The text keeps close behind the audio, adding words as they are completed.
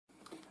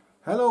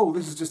Hello,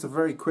 this is just a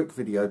very quick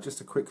video,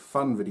 just a quick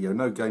fun video,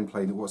 no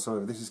gameplay in it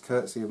whatsoever. This is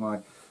courtesy of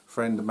my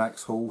friend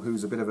Max Hall,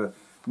 who's a bit of a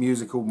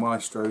musical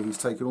maestro. He's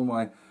taken all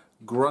my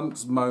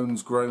grunts,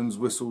 moans, groans,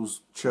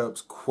 whistles,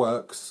 chirps,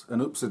 quirks and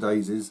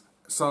oops-a-daisies,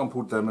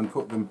 sampled them and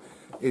put them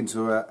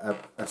into a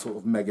sort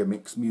of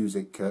Megamix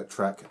music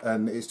track,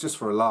 and it's just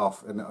for a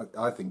laugh, and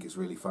I think it's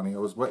really funny. I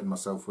was wetting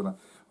myself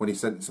when he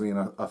sent it to me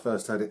and I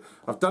first heard it.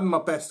 I've done my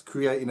best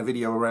creating a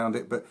video around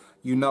it, but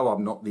you know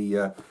I'm not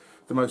the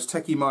most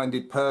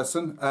techie-minded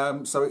person,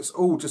 so it's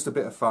all just a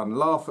bit of fun.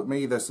 Laugh at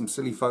me. There's some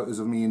silly photos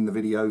of me in the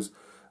videos.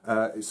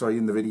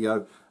 In the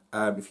video.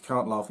 If you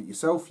can't laugh at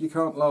yourself, you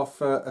can't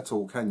laugh at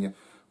all, can you?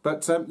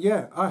 But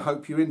yeah, I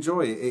hope you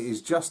enjoy it. It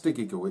is just a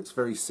giggle. It's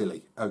very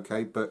silly,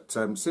 okay? But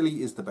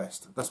silly is the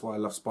best. That's why I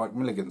love Spike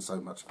Milligan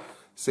so much.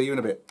 See you in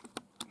a bit.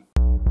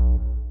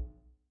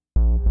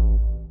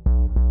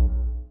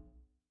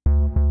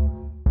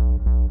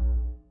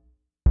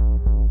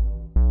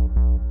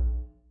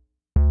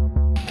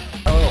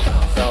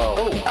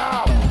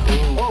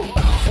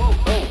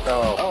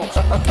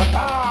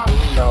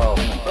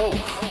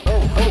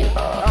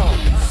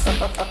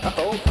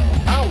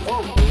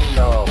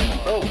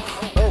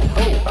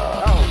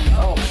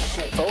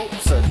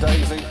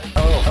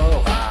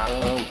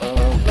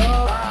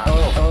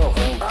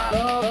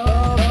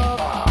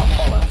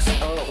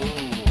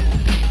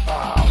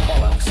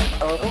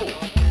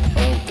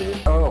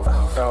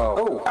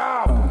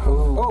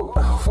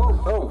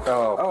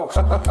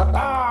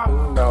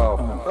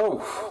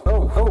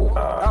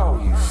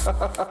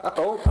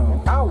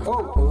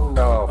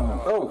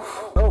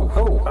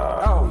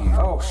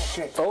 Oh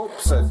shit!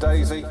 Oops a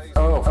daisy!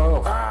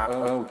 Bollocks!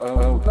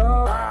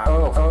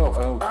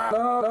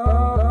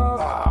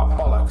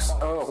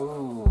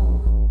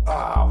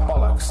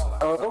 Bollocks!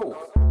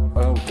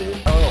 Oh dear!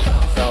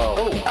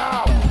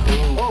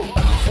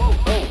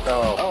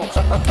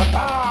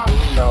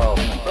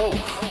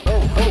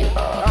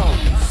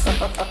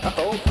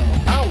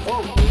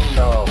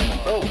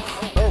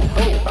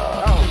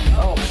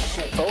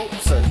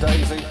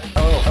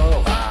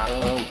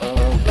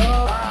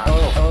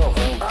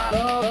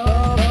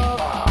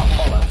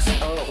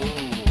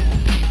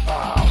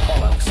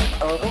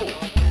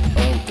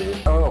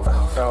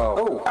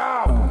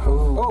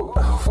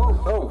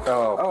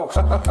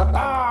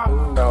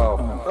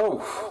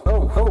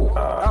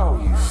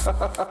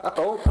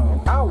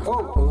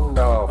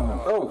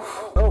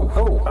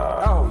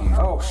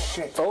 Oh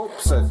shit!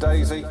 Oops a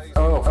daisy!